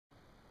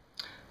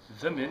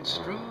The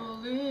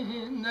Minstrel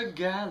in the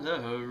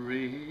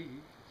Gallery.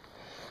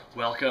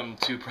 Welcome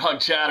to Prog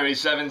Chattery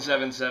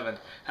 777.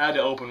 Had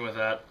to open with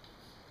that.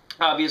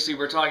 Obviously,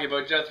 we're talking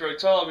about Jethro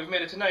Tull. We've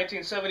made it to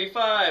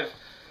 1975.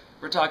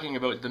 We're talking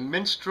about The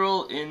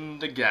Minstrel in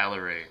the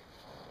Gallery.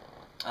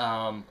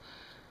 I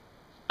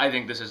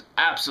think this is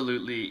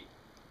absolutely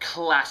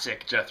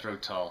classic Jethro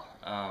Tull.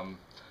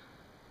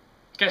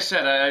 Like I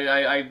said,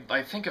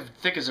 I think of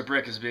Thick as a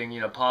Brick as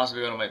being,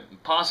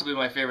 possibly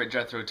my favorite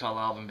Jethro Tull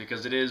album,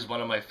 because it is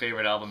one of my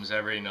favorite albums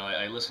ever.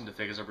 I listened to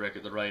Thick as a Brick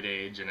at the right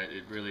age, and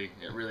it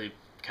really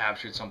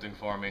captured something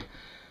for me.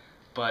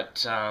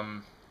 But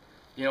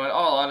in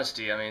all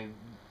honesty,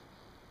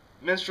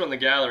 Minstrel in the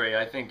Gallery,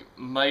 I think,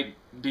 might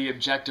be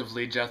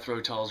objectively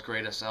Jethro Tull's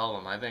greatest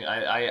album.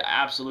 I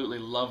absolutely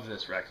love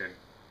this record.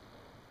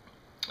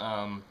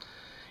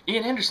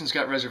 Ian Anderson's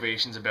got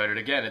reservations about it.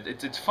 Again,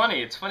 it's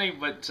funny,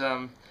 but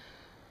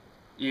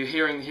you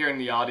hearing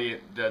the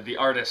audience, the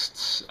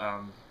artist's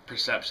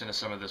perception of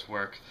some of this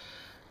work,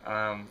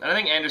 and I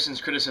think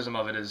Anderson's criticism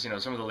of it is,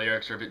 some of the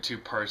lyrics are a bit too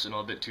personal,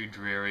 a bit too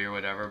dreary or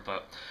whatever.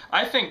 But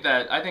I think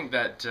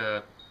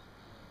that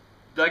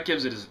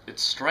gives it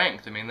its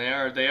strength. They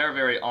are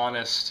very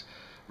honest,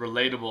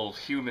 relatable,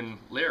 human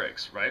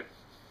lyrics, right?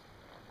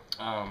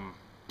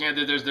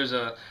 There's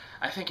a.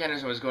 I think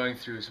Anderson was going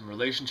through some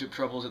relationship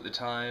troubles at the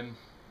time,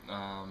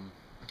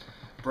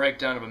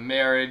 breakdown of a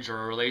marriage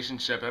or a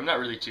relationship. I'm not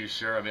really too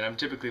sure. I'm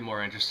typically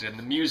more interested in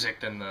the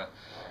music than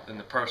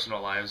the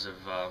personal lives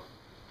of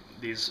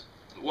these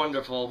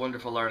wonderful,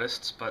 wonderful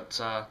artists. But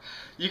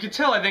you could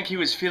tell, I think, he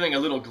was feeling a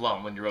little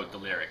glum when he wrote the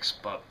lyrics.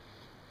 But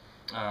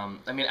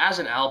as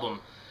an album,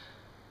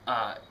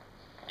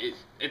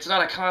 it's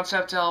not a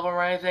concept album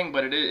or anything,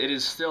 but it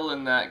is still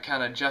in that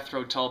kind of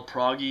Jethro Tull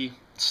proggy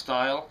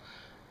style.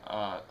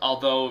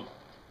 Although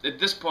at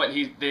this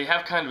point they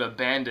have kind of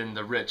abandoned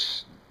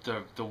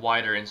the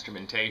wider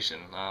instrumentation.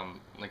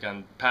 Like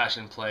on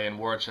Passion Play and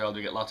War Child,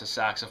 we get lots of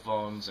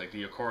saxophones. Like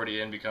the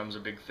accordion becomes a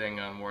big thing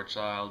on War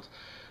Child.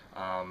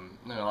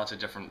 Lots of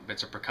different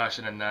bits of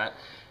percussion in that.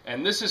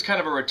 And this is kind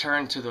of a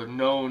return to the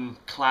known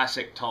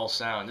classic Tull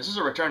sound. This is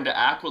a return to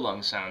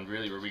Aqualung sound,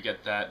 really, where we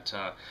get that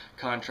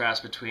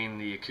contrast between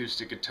the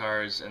acoustic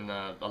guitars and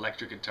the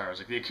electric guitars.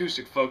 Like the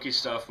acoustic folky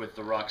stuff with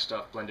the rock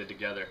stuff blended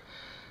together.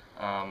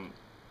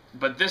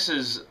 But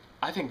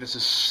I think this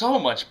is so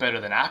much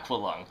better than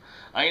Aqualung.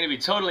 I'm going to be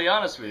totally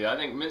honest with you. I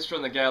think Minstrel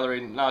in the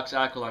Gallery knocks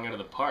Aqualung out of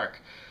the park.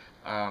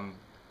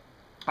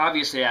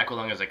 Obviously,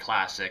 Aqualung is a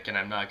classic, and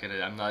I'm not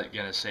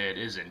gonna say it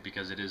isn't,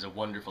 because it is a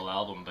wonderful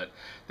album. But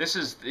this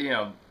has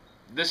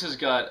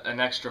got an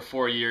extra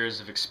 4 years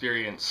of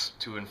experience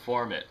to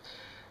inform it,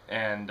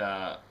 and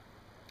I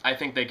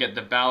think they get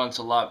the balance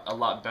a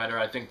lot better.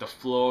 I think the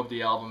flow of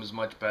the album is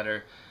much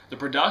better. The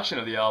production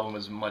of the album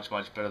is much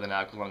better than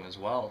Aqualung as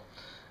well.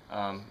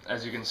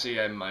 As you can see,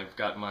 I've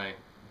got my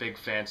big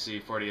fancy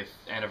 40th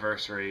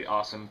anniversary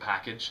awesome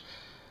package.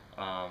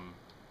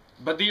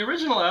 But the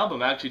original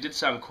album actually did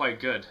sound quite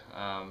good.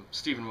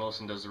 Stephen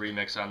Wilson does the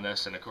remix on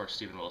this, and of course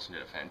Stephen Wilson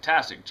did a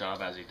fantastic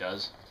job, as he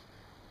does.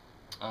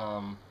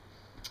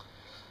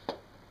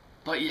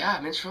 But yeah,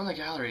 Minstrel in the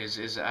Gallery is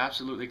an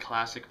absolutely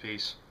classic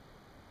piece.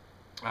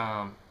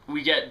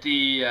 We get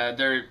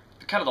they're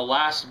kind of the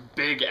last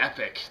big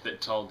epic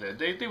that Tull did.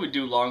 They would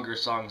do longer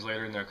songs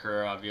later in their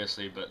career,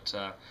 obviously, but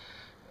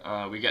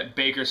we get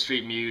Baker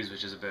Street Muse,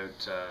 which is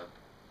about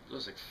it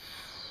was like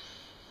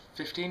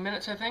 15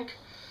 minutes, I think,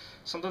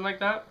 something like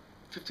that,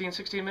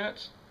 15-16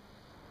 minutes.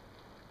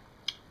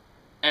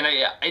 And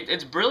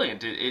it's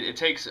brilliant. It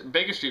takes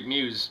Baker Street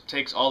Muse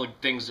takes all the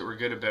things that were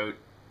good about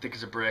Thick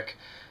as a Brick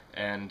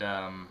and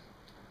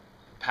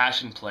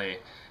Passion Play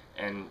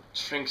and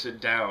shrinks it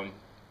down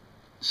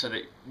so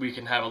that we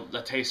can have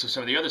a taste of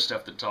some of the other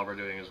stuff that Tull were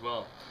doing as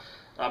well.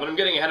 But I'm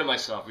getting ahead of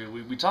myself.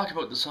 We talk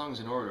about the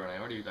songs in order, and I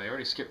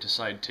already skipped to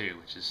side 2,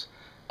 which is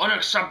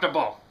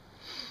unacceptable.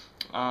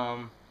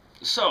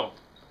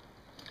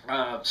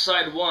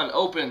 Side 1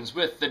 opens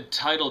with the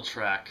title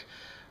track.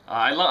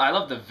 I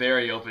love the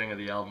very opening of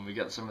the album. We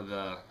get some of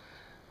the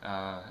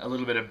a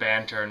little bit of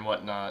banter and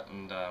whatnot,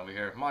 and we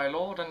hear, "My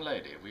lord and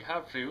lady, we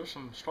have for you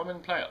some strumming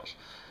players."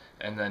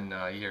 And then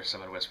you hear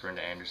someone whisper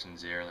into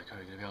Anderson's ear, like, "Oh,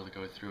 you're going to be able to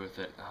go through with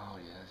it?" "Oh,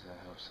 yes,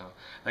 I hope so."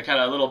 That kind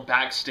of little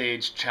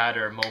backstage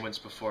chatter moments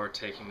before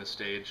taking the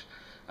stage.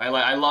 I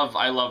love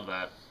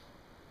that.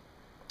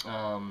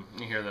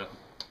 You hear the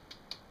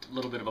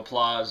little bit of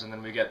applause, and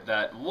then we get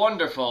that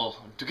wonderful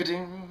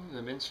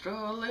 "The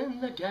Minstrel in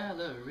the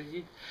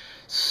Gallery."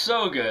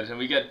 So good. And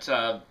we get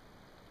the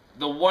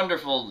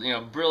wonderful,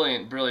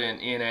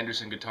 brilliant Ian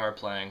Anderson guitar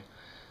playing.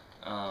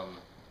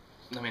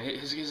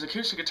 His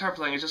acoustic guitar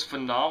playing is just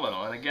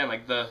phenomenal. And again,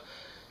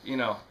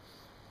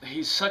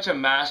 he's such a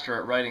master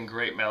at writing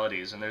great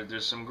melodies, and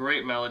there's some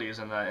great melodies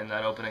in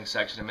that opening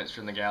section of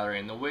Minstrel in the Gallery,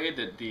 and the way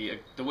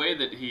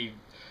that he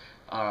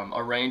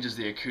arranges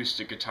the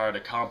acoustic guitar to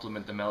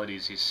complement the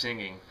melodies he's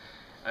singing.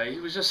 He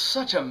was just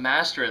such a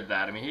master at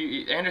that.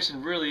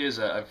 Anderson really is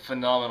a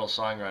phenomenal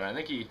songwriter. I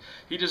think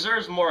he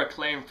deserves more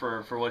acclaim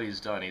for what he's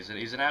done.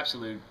 He's an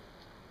absolute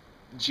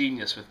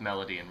genius with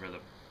melody and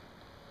rhythm.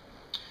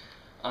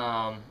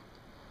 And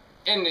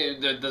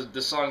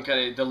the song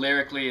kind of,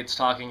 lyrically, it's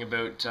talking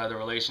about the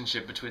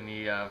relationship between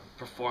the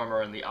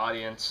performer and the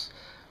audience.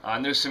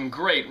 And there's some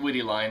great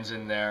witty lines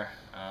in there.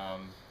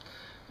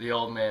 The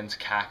old man's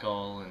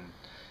cackle, and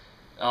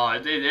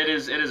it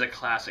is a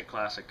classic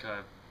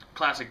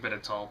bit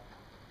of Tull.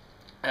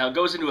 It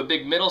goes into a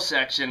big middle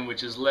section,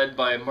 which is led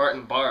by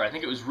Martin Barre. I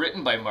think it was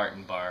written by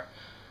Martin Barre.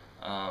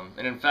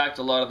 And in fact,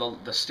 a lot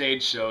of the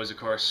stage shows, of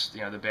course,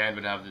 the band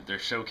would have their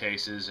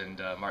showcases, and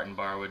Martin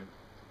Barre would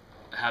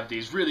have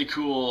these really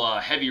cool,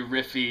 heavy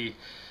riff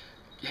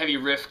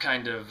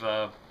kind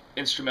of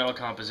instrumental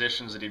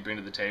compositions that he'd bring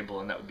to the table,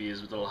 and that would be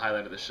his little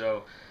highlight of the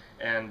show.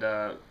 And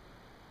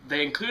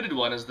they included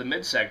one as the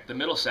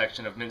middle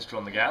section of Minstrel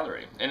in the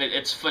Gallery, and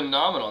it's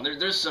phenomenal.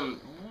 There's some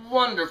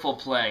wonderful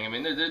playing. I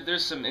mean,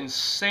 there's some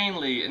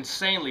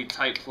insanely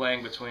tight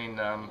playing between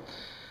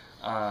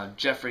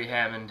Jeffrey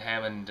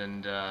Hammond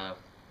and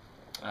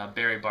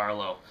Barry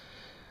Barlow.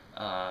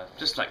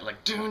 Just like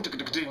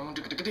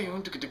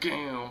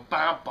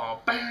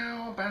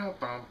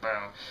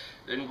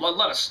and a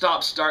lot of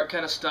stop-start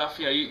kind of stuff.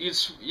 You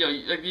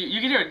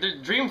can hear the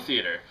Dream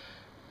Theater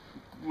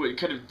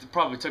could have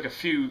probably took a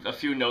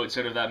few notes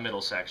out of that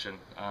middle section.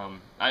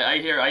 I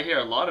hear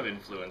a lot of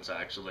influence,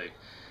 actually.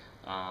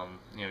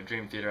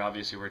 Dream Theater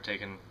obviously were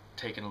taking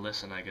a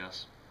listen, I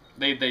guess.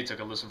 They took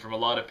a listen from a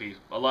lot of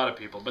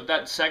people, but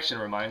that section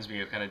reminds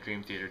me of kind of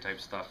Dream Theater type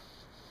stuff.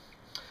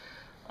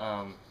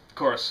 Of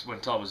course, when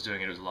Tull was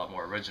doing it, it was a lot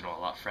more original, a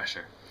lot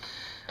fresher.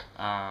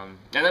 And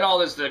then all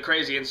the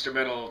crazy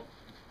instrumental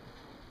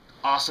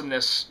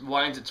awesomeness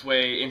winds its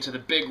way into the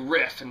big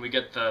riff, and we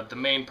get the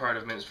main part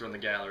of Minstrel in the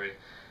Gallery.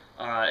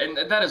 And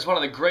that is one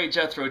of the great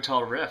Jethro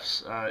Tull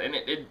riffs, and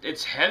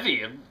it's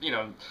heavy.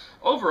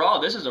 Overall,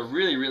 this is a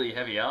really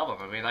heavy album.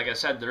 I mean, like I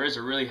said, there is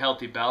a really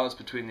healthy balance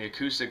between the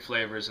acoustic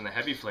flavors and the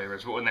heavy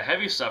flavors, but when the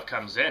heavy stuff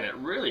comes in, it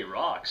really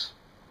rocks.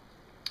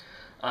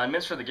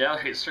 Minstrel in the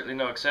Gallery is certainly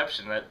no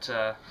exception.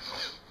 That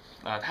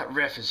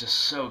riff is just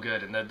so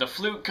good, and the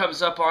flute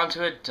comes up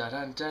onto it. Da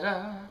da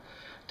da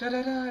da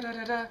da da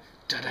da da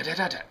da da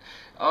da da.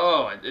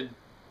 Oh, it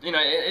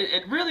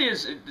really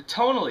is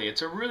tonally.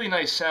 It's a really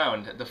nice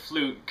sound. The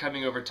flute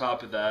coming over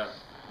top of the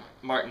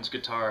Martin's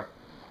guitar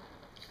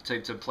to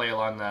play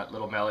along that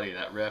little melody,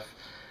 that riff,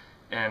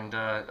 and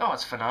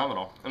it's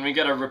phenomenal. And we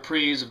get a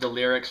reprise of the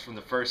lyrics from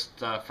the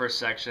first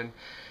section,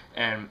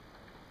 and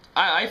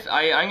I'm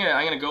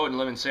gonna go and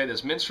live and say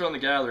this: Minstrel in the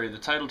Gallery, the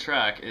title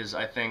track, is,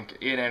 I think,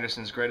 Ian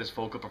Anderson's greatest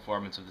vocal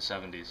performance of the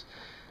 '70s.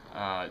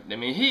 I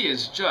mean, he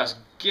is just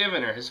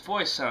giving her. His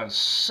voice sounds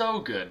so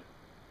good.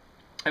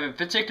 I mean,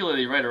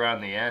 particularly right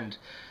around the end,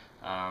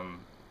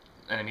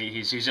 and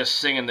he's just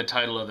singing the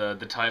title of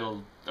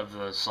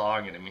the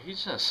song, and I mean,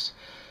 he's just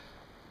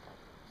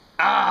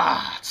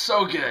it's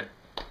so good.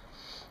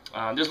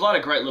 There's a lot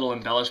of great little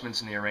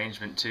embellishments in the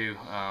arrangement too.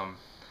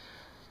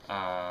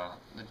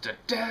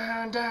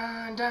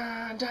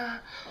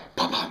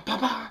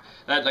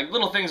 That, like,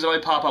 little things that only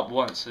pop up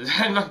once.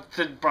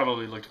 It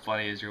probably looked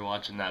funny as you're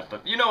watching that,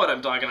 but you know what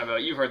I'm talking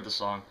about. You've heard the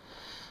song.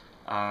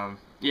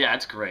 Yeah,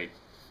 it's great.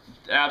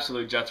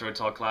 Absolute Jethro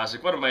Tull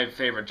classic. One of my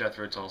favorite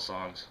Jethro Tull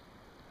songs.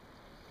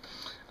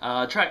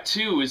 Track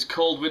 2 is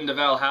Cold Wind of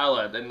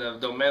Valhalla. Then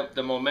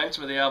the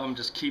momentum of the album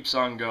just keeps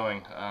on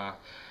going.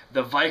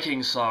 The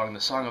Viking song,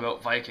 the song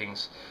about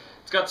Vikings.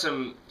 It's got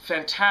some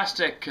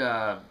fantastic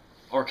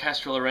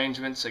orchestral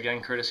arrangements,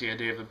 again courtesy of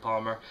David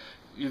Palmer.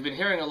 You've been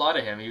hearing a lot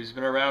of him. He's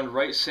been around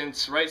right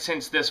since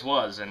this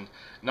was, and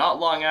not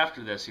long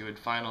after this he would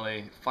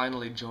finally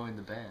join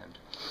the band.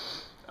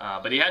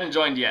 But he hadn't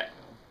joined yet.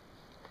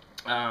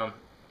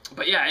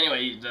 But yeah,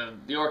 anyway,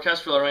 the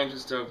orchestral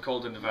arrangements to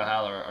Cold Wind of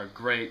Valhalla are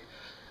great.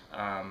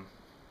 I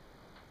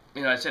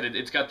said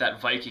it's got that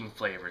Viking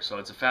flavor, so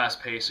it's a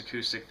fast-paced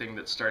acoustic thing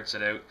that starts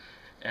it out,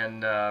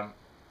 and then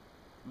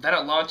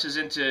it launches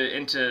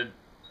into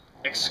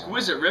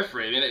exquisite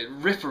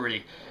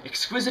riffery.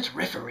 Exquisite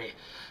riffery.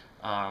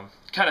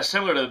 Kind of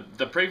similar to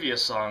the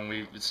previous song.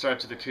 It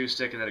starts with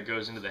acoustic and then it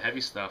goes into the heavy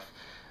stuff.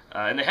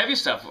 And the heavy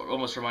stuff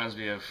almost reminds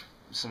me of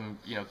some,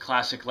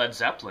 classic Led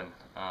Zeppelin.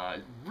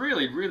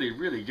 Really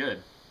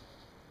good.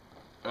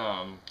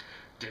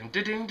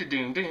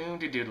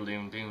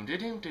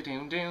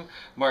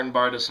 Martin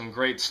Barre does some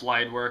great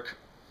slide work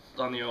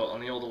on the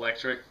old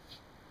electric.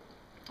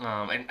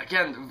 And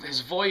again,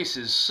 his voice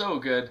is so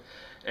good,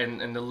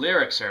 and the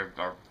lyrics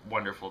are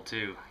wonderful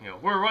too.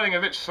 We're running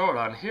a bit short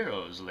on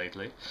heroes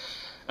lately.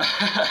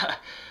 I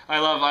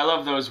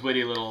love those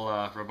witty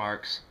little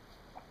remarks.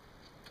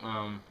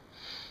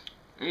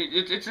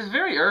 It's a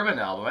very urban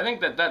album. I think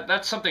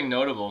that's something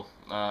notable.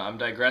 I'm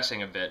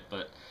digressing a bit,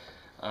 but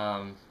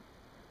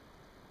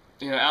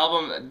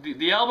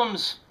the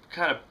album's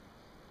kind of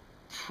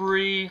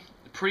pre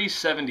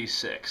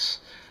 '76.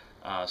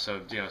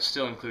 So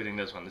still including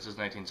this one. This is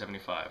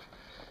 1975.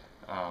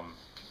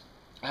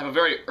 Have a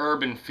very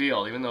urban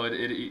feel, even though it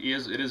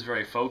is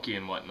very folky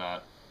and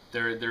whatnot.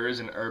 There is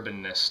an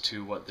urbanness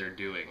to what they're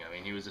doing. I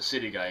mean, he was a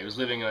city guy. He was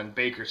living on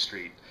Baker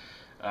Street.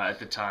 at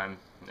the time,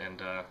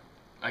 and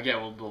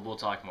again, we'll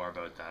talk more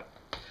about that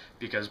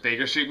because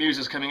Baker Street Muse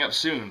is coming up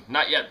soon.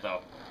 Not yet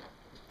though.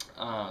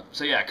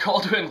 So yeah,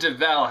 Cold Wind to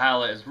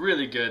Valhalla is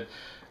really good,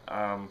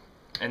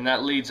 and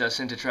that leads us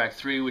into track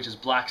 3, which is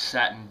Black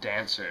Satin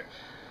Dancer.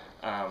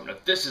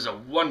 This is a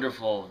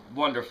wonderful,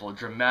 wonderful,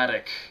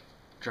 dramatic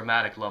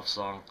love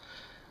song.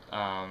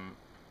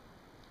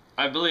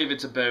 I believe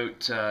it's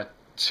about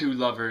two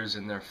lovers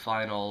in their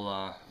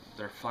final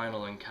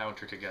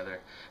encounter together.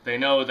 They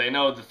know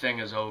the thing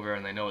is over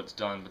and they know it's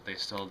done, but they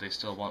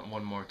still want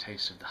one more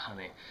taste of the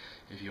honey,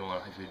 if you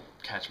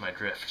catch my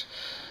drift.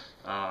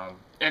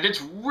 And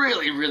it's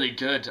really, really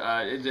good.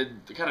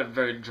 It kind of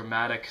very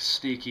dramatic,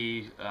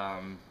 sneaky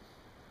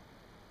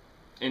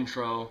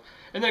intro,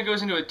 and then it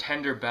goes into a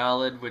tender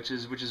ballad, which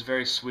is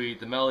very sweet.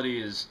 The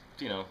melody is,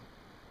 you know,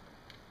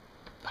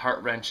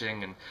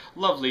 heart-wrenching and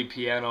lovely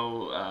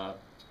piano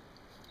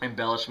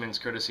embellishments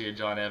courtesy of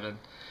John Evan.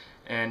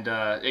 And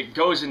it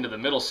goes into the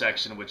middle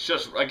section, which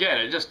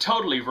it just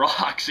totally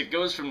rocks. It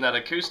goes from that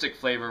acoustic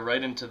flavor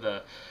right into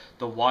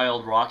the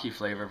wild rocky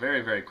flavor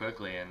very, very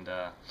quickly, and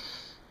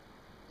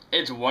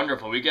it's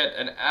wonderful. We get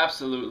an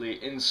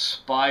absolutely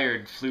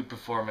inspired flute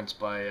performance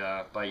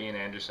by Ian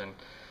Anderson.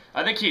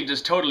 I think he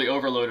just totally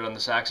overloaded on the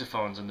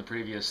saxophones in the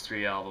previous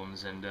 3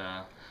 albums, and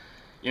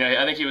you know,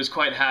 I think he was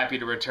quite happy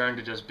to return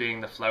to just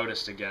being the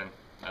flautist again,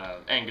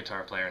 and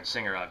guitar player and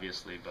singer,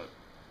 obviously. But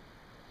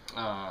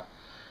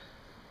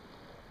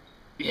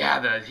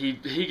yeah,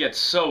 he gets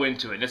so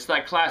into it. It's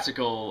that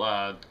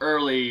classical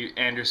early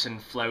Anderson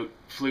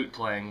flute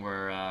playing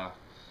where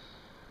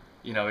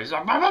you know, he's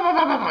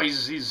like,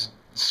 he's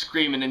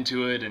screaming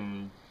into it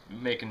and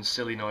making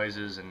silly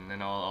noises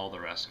and all the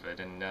rest of it,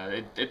 and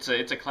it's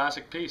a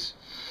classic piece.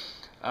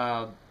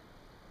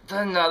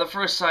 Then the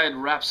first side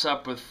wraps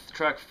up with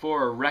track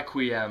 4,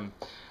 Requiem.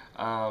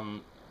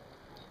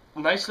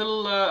 Nice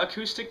little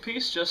acoustic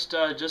piece, just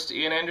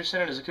Ian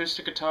Anderson and his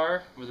acoustic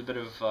guitar with a bit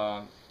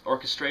of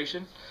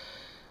orchestration,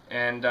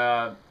 and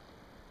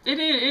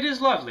it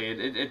is lovely.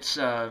 It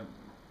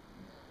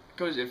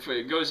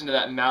goes into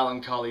that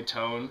melancholy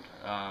tone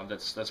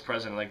that's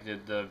present like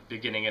the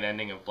beginning and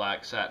ending of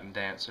Black Satin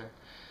Dancer,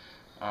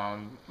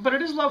 but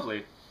it is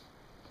lovely.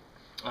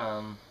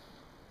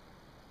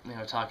 You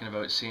know, talking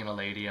about seeing a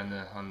lady on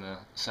the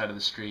side of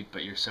the street,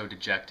 but you're so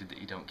dejected that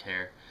you don't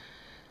care.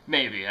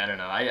 Maybe, I don't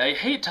know. I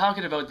hate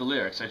talking about the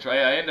lyrics.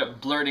 I end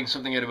up blurting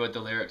something out about the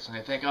lyrics, and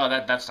I think, oh,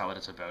 that's not what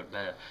it's about.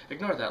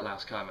 Ignore that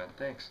last comment.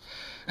 Thanks.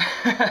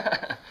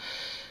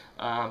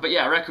 But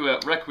yeah,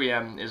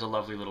 Requiem is a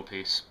lovely little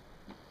piece.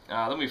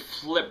 Then we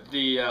flip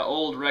the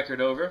old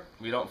record over.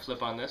 We don't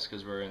flip on this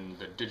because we're in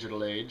the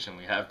digital age, and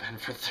we have been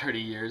for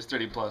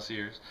 30 plus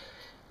years.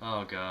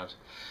 Oh God.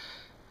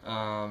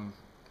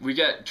 We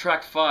get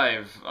track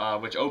 5,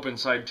 which opened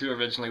side 2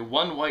 originally.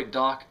 One white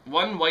duck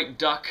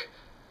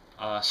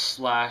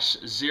slash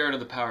 0 to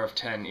the power of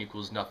 10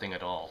 equals nothing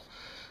at all.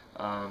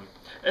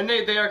 And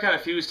they are kind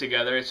of fused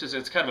together.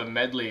 It's kind of a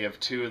medley of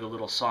 2 of the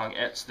little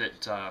songettes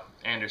that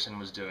Anderson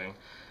was doing.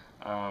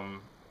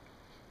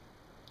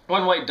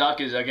 One White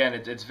Duck is, again,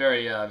 it's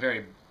very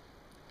very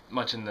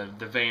much in the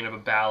vein of a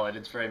ballad.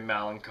 It's very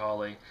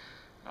melancholy,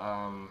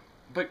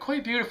 but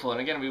quite beautiful. And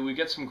again, we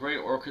get some great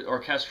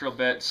orchestral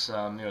bits. You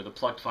know, the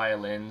plucked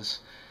violins.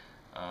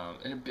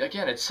 And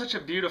again, it's such a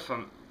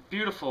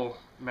beautiful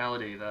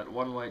melody. That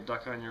one white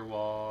duck on your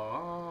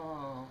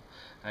wall.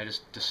 I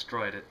just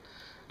destroyed it.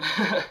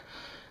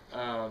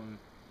 But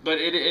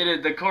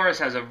the chorus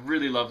has a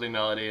really lovely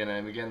melody,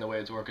 and again, the way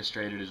it's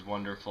orchestrated is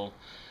wonderful.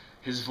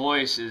 His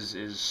voice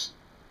is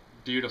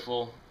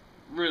beautiful,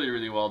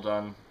 really well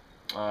done.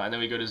 And then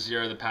we go to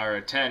 0 to the power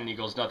of 10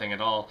 equals nothing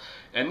at all.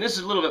 And this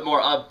is a little bit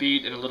more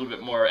upbeat and a little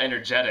bit more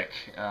energetic.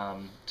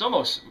 It's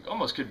almost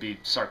could be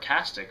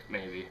sarcastic,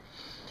 maybe.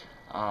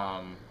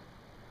 And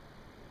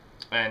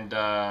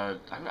I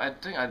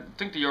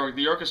think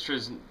the orchestra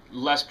is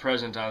less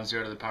present on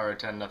 0 to the power of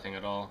 10, nothing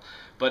at all.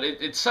 But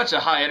it's such a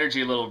high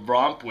energy little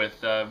romp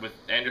with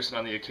Anderson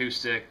on the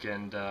acoustic,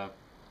 and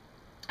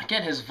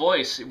again, his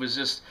voice. It was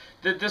just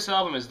this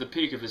album is the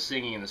peak of his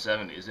singing in the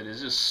 70s. It is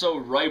just so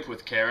ripe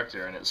with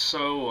character, and it's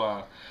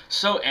so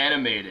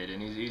animated,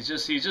 and he's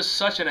just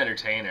such an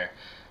entertainer,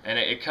 and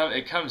it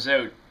comes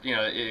out, you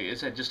know,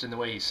 it's just in the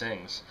way he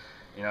sings.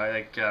 You know,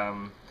 like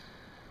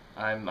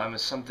I'm a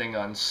something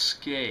on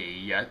skate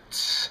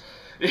yet.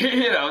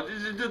 You know,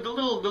 the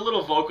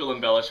little vocal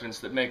embellishments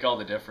that make all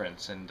the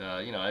difference, and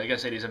you know, like I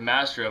said, he's a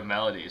master of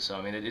melody. So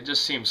I mean, it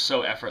just seems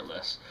so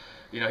effortless.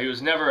 You know, he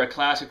was never a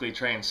classically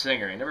trained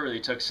singer. He never really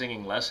took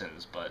singing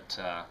lessons, but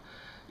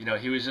you know,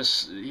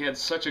 he had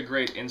such a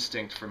great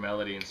instinct for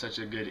melody and such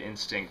a good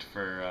instinct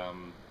for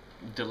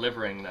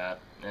delivering that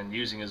and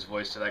using his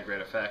voice to that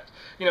great effect.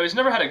 You know, he's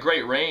never had a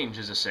great range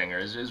as a singer.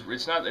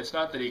 It's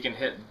not that he can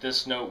hit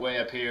this note way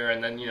up here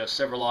and then, you know,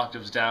 several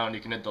octaves down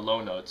he can hit the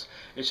low notes.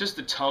 It's just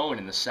the tone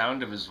and the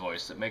sound of his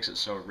voice that makes it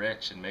so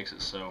rich and makes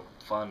it so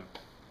fun.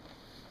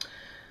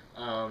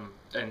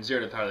 And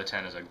 0 to the power of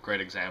 10 is a great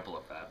example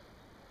of that.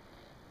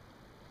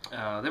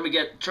 Then we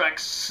get track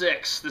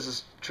 6. This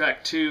is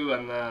track 2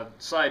 on the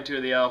side 2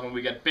 of the album.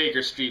 We got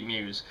Baker Street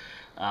Muse,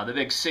 the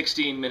big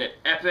 16-minute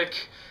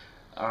epic.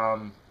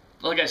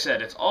 Like I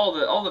said, it's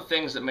all the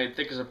things that made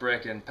Thick as a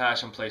Brick and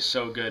Passion Play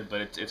so good,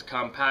 but it's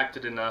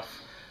compacted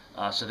enough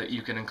so that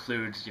you can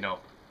include, you know,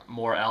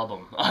 more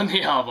album on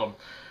the album.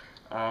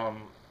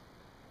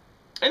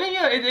 And then,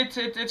 yeah,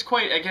 it's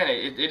quite, again,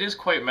 it is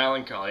quite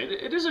melancholy.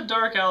 It is a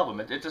dark album.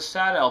 It's a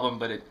sad album,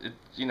 but it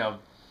you know,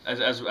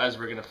 as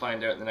we're gonna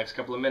find out in the next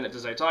couple of minutes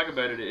as I talk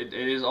about it, it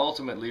is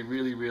ultimately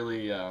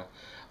really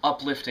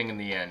uplifting in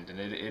the end, and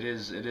it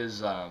is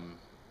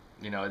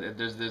you know,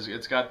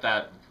 it's got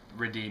that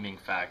redeeming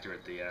factor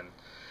at the end.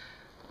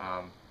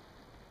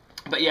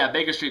 But yeah,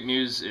 Baker Street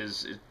Muse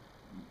is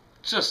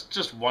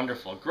just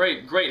wonderful.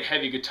 Great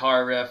heavy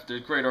guitar riff.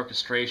 There's great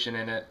orchestration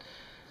in it.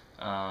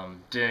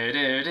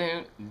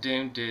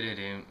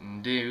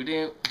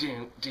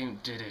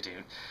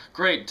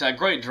 Great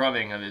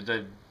drumming.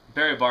 The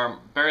Barrymore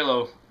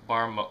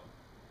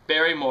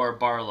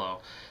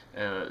Barlow.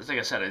 Like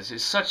I said,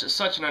 he's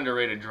such an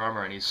underrated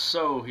drummer, and he's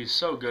so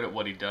good at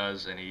what he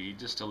does, and he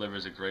just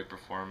delivers a great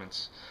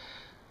performance.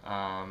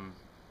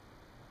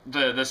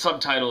 The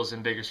subtitles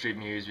in Baker Street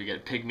Muse, we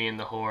get Pygmy and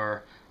the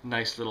Whore,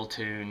 Nice Little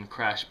Tune,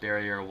 Crash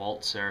Barrier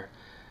Waltzer,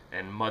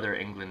 and Mother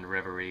England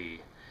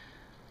Reverie.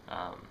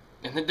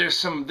 And then there's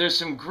some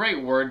great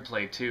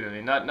wordplay too. I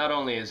mean, not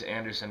only is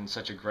Anderson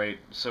so great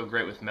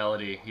with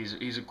melody,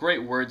 he's a great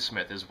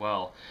wordsmith as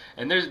well.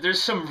 And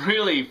there's some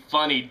really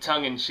funny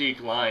tongue-in-cheek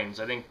lines.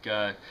 I think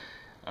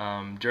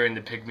during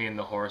the Pygmy and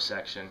the Whore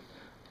section.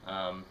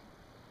 I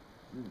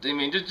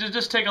mean,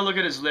 just take a look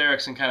at his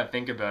lyrics and kind of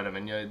think about him,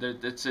 and you know,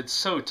 it's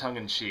so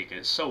tongue-in-cheek.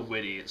 It's so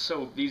witty. It's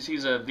so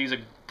he's a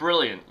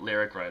brilliant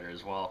lyric writer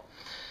as well.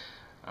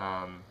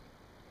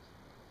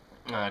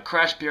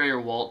 Crash Barrier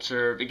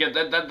Waltzer. Again,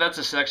 that's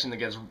a section that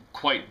gets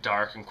quite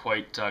dark and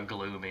quite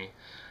gloomy.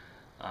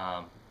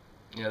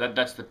 You know,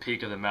 that's the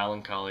peak of the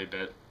melancholy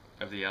bit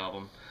of the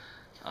album.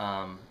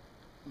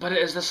 But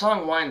as the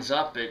song winds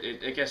up,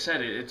 like I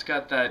said, it's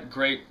got that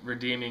great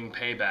redeeming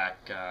payback.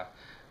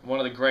 One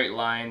of the great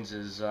lines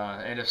is,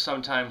 and if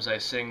sometimes I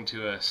sing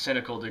to a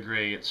cynical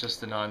degree, it's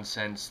just the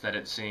nonsense that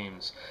it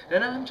seems.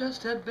 And I'm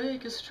just a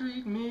Baker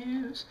Street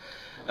Muse.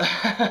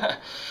 I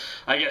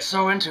get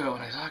so into it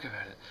when I talk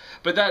about it.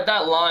 But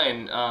that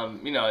line,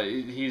 you know,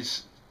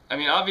 I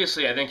mean,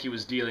 obviously I think he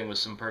was dealing with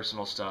some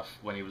personal stuff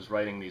when he was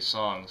writing these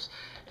songs.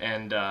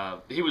 And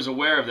he was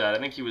aware of that. I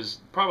think he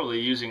was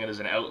probably using it as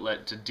an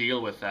outlet to deal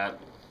with that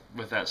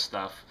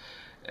stuff.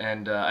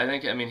 And I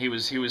mean, he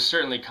was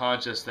certainly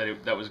conscious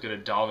that that was going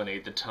to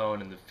dominate the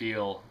tone and the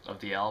feel of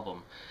the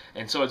album.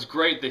 And so it's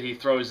great that he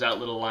throws that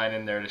little line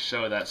in there to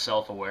show that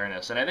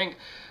self-awareness. And I think,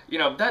 you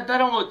know,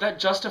 that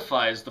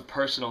justifies the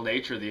personal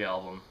nature of the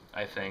album,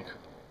 I think.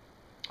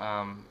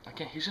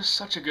 Again, he's just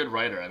such a good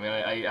writer. I mean,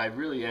 I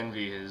really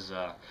envy his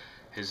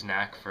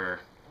knack for,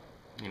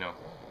 you know,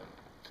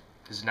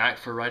 his knack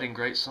for writing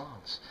great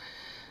songs.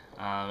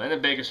 And then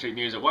Baker Street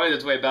Muse, it winds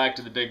its way back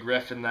to the big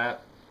riff in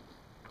that.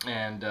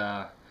 And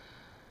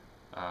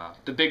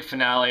the big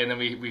finale, and then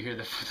we hear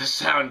the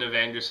sound of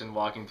Anderson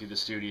walking through the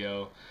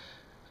studio,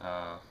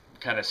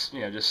 kind of,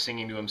 you know, just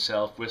singing to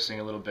himself, whistling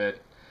a little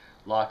bit,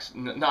 knocks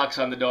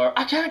on the door.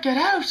 I can't get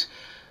out.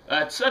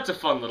 That's a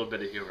fun little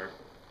bit of humor.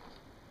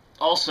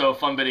 Also, a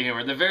fun bit of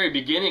humor. The very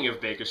beginning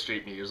of Baker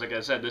Street Muse, like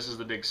I said, this is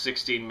the big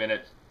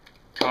 16-minute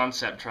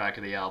concept track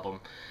of the album,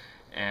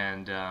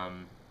 and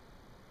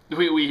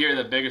we hear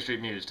the Baker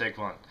Street Muse, take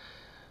one.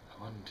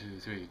 1, 2,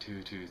 3,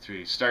 2, 2,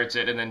 3. Starts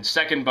it, and then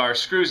second bar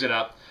screws it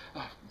up.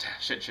 Oh,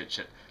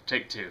 shit.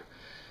 Take 2.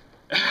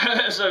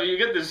 So you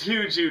get this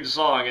huge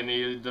song, and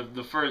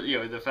the first, you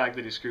know, the fact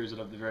that he screws it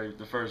up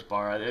the first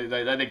bar. I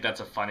think that's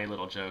a funny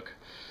little joke.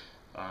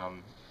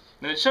 And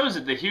it shows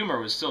that the humor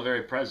was still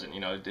very present.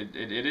 You know,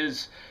 it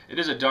is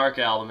a dark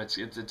album. It's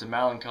a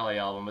melancholy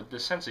album, but the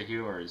sense of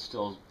humor is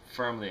still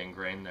firmly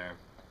ingrained there.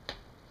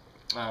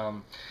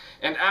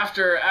 And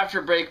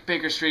after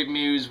Baker Street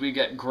Muse, we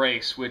get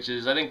Grace, which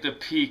is, I think, the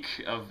peak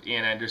of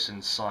Ian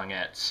Anderson's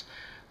songettes.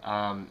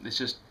 It's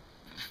just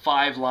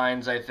 5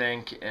 lines, I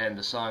think, and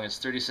the song is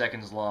 30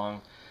 seconds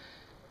long.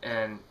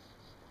 And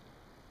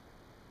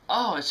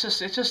oh, it's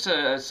just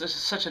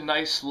such a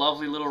nice,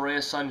 lovely little ray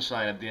of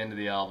sunshine at the end of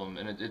the album,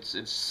 and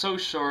it's so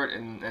short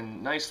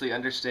and nicely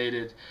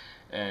understated,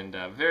 and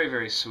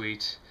very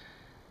sweet.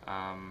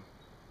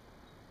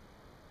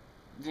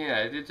 Yeah,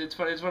 it's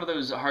one of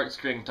those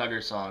heartstring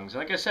tugger songs.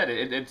 And like I said,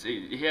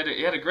 he had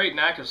a great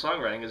knack of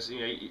songwriting. Is,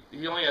 you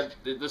know,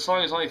 the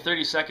song is only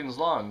 30 seconds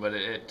long, but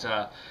it's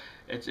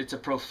a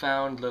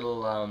profound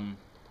little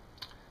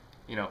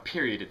you know,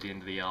 period at the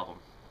end of the album.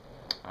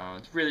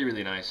 It's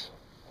really nice.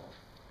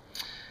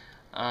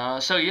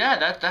 So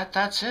yeah,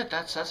 that's it.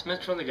 That's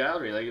Minstrel in the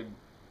Gallery. Like,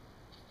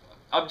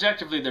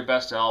 objectively their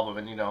best album,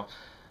 and you know,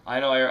 I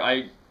know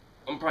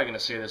I'm probably gonna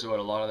say this about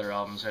a lot of their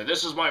albums.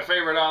 This is my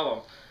favorite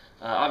album.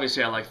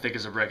 Obviously, I like Thick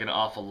as a Brick an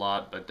awful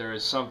lot, but there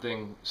is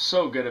something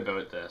so good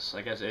about this.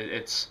 I guess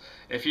it's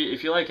if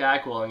you like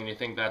Aqualung and you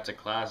think that's a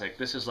classic,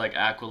 this is like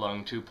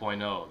Aqualung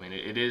 2.0. I mean,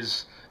 it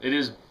is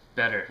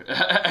better.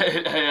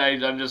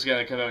 I'm just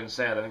gonna come out and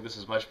say it. I think this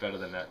is much better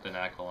than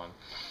Aqualung.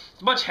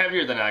 It's much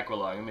heavier than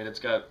Aqualung. I mean, it's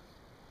got,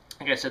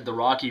 like I said, the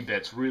rocky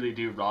bits really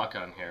do rock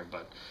on here,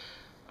 but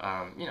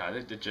you know,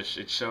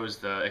 it shows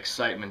the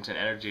excitement and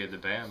energy of the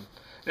band.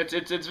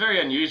 It's very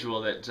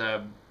unusual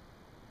that.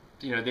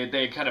 You know,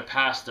 they kind of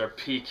passed their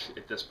peak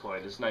at this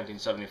point. It's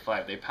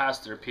 1975. They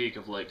passed their peak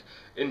of like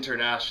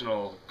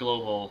international,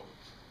 global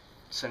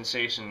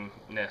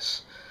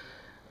sensationness,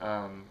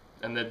 and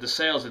the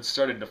sales had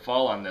started to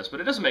fall on this. But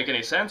it doesn't make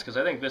any sense because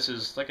I think this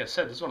is, like I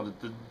said, this is one of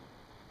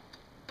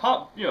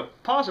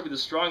possibly the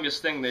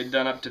strongest thing they'd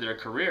done up to their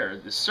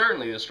career. It's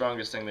certainly the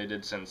strongest thing they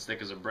did since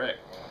Thick as a Brick.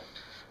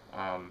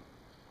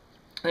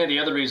 And the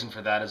other reason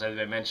for that is, as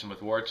I mentioned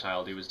with War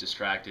Child, he was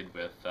distracted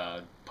with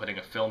putting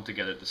a film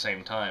together at the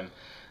same time.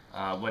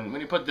 When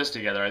he put this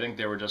together, I think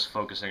they were just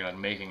focusing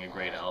on making a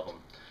great album.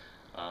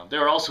 They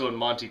were also in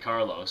Monte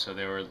Carlo, so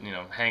they were, you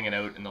know, hanging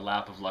out in the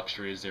lap of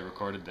luxury as they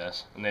recorded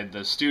this. And they had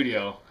the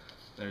studio.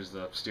 There's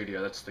the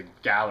studio. That's the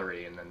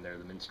gallery, and then there are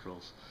the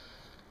minstrels.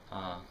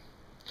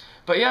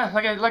 But yeah,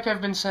 like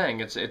I've been saying,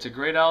 it's a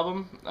great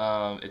album.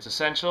 It's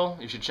essential.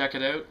 You should check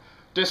it out.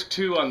 Disc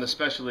 2 on the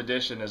special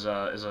edition is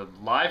a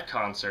live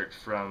concert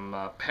from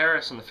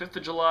Paris on the 5th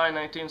of July,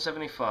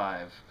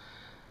 1975.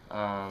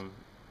 And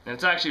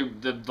it's actually,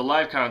 the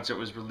live concert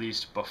was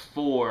released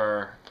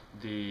before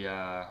the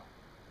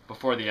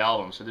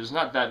album, so there's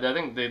not that. I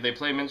think they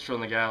play Minstrel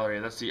in the Gallery.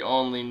 That's the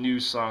only new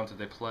song that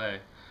they play.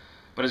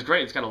 But it's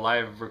great. It's got a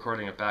live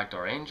recording of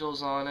Backdoor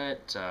Angels on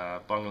it,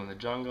 Bungle in the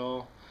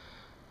Jungle,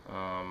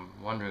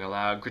 Wondering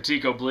Aloud,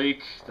 Critique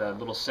Oblique, the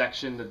little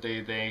section that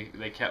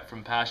they kept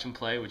from Passion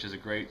Play, which is a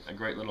great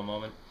little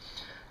moment.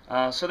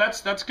 So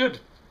that's good.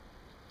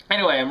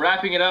 Anyway, I'm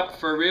wrapping it up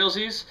for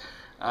realsies.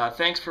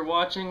 Thanks for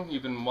watching.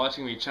 You've been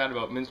watching me chat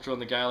about Minstrel in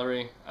the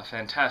Gallery, a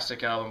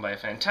fantastic album by a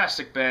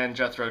fantastic band,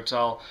 Jethro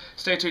Tull.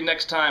 Stay tuned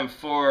next time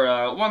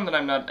for one that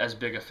I'm not as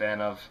big a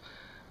fan of,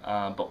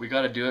 but we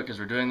got to do it because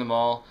we're doing them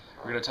all.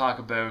 We're going to talk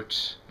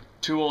about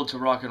Too Old to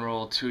Rock and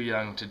Roll, Too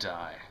Young to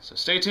Die. So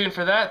stay tuned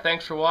for that.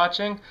 Thanks for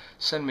watching.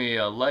 Send me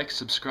a like,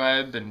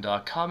 subscribe, and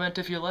comment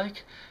if you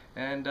like.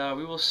 And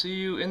we will see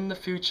you in the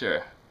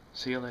future.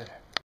 See you later.